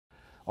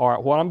All right,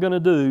 what I'm going to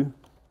do,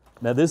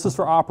 now this is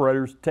for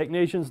operators.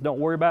 Technicians, don't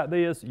worry about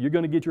this. You're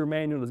going to get your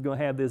manual that's going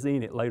to have this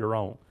in it later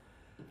on.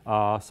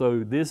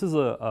 So this is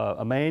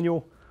a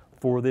manual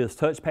for this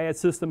touchpad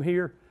system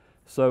here.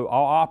 So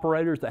all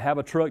operators that have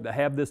a truck that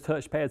have this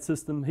touchpad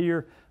system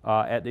here,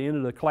 at the end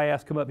of the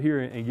class, come up here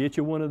and get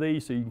you one of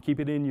these so you can keep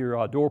it in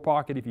your door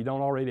pocket if you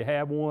don't already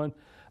have one.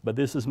 But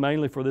this is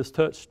mainly for this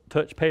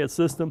touchpad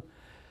system.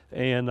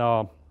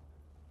 And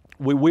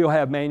we will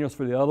have manuals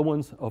for the other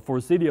ones. For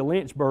the city of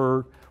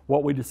Lynchburg,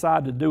 what we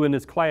decided to do in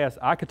this class,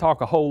 I could talk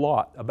a whole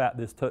lot about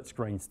this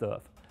touchscreen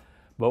stuff.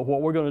 But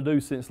what we're going to do,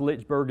 since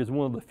Lynchburg is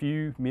one of the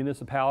few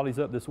municipalities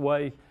up this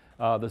way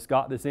that's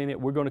got this in it,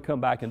 we're going to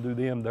come back and do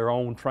them their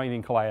own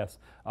training class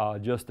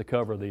just to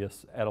cover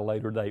this at a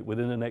later date.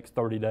 Within the next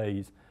 30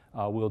 days,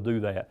 we'll do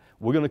that.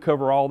 We're going to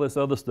cover all this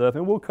other stuff,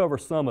 and we'll cover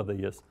some of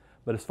this.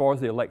 But as far as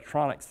the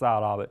electronic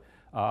side of it,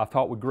 I've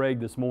talked with Greg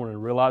this morning,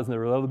 realizing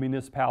there are other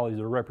municipalities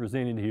that are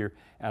represented here,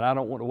 and I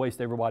don't want to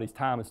waste everybody's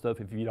time and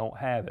stuff if you don't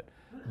have it.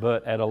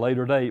 But at a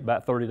later date,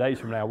 about 30 days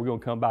from now, we're going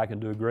to come back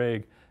and do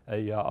Greg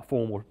a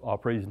formal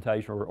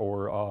presentation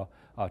or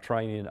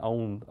training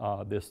on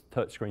this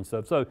touchscreen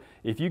stuff. So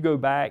if you go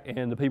back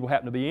and the people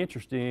happen to be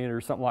interested in it or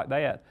something like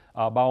that,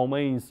 by all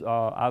means,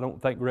 I don't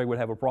think Greg would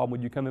have a problem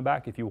with you coming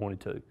back if you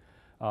wanted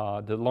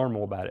to learn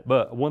more about it.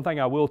 But one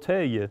thing I will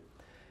tell you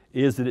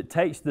is that it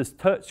takes this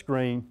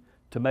touchscreen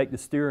to make the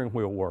steering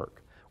wheel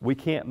work. We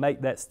can't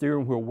make that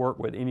steering wheel work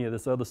with any of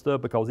this other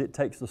stuff because it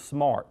takes the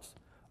smarts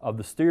of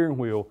the steering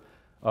wheel.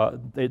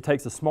 It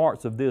takes the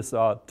smarts of this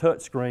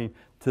touchscreen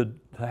to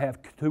have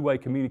two-way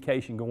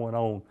communication going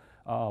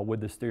on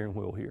with the steering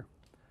wheel here.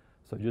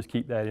 So just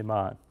keep that in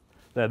mind.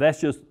 Now that's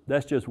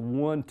just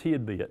one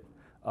tidbit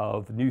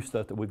of new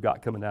stuff that we've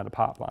got coming down the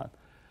pipeline.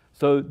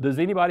 So does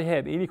anybody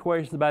have any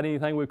questions about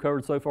anything we've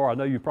covered so far? I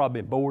know you've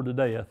probably been bored to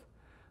death,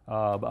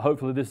 but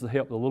hopefully this has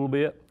helped a little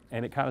bit,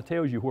 and it kind of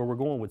tells you where we're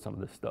going with some of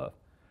this stuff.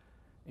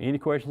 Any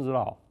questions at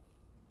all?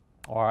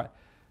 All right.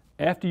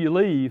 After you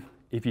leave,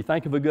 if you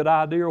think of a good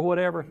idea or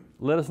whatever,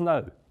 let us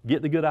know.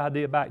 Get the good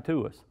idea back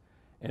to us.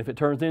 And if it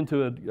turns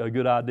into a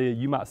good idea,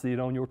 you might see it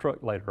on your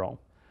truck later on.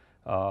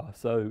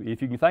 So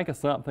if you can think of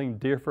something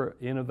different,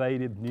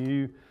 innovative,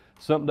 new,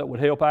 something that would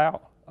help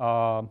out,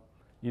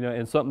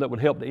 and something that would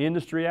help the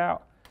industry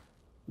out,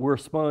 we're a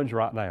sponge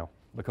right now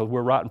because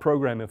we're writing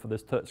programming for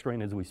this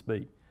touchscreen as we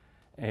speak.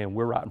 And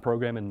we're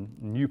writing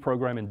new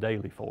programming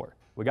daily for it.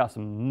 We got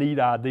some neat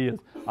ideas.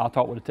 I'll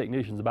talk with the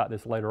technicians about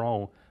this later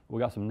on. We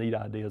got some neat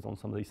ideas on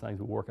some of these things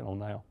we're working on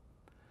now.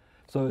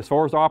 So as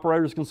far as the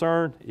operator is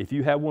concerned, if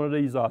you have one of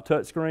these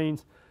touch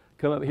screens,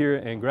 come up here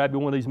and grab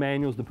one of these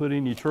manuals to put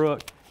in your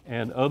truck.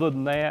 And other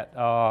than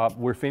that,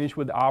 we're finished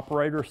with the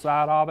operator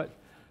side of it.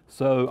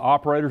 So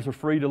operators are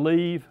free to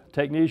leave.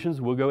 Technicians,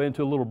 we'll go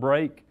into a little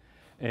break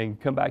and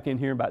come back in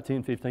here in about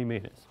 10, 15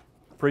 minutes.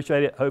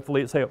 Appreciate it.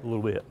 Hopefully it's helped a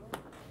little bit.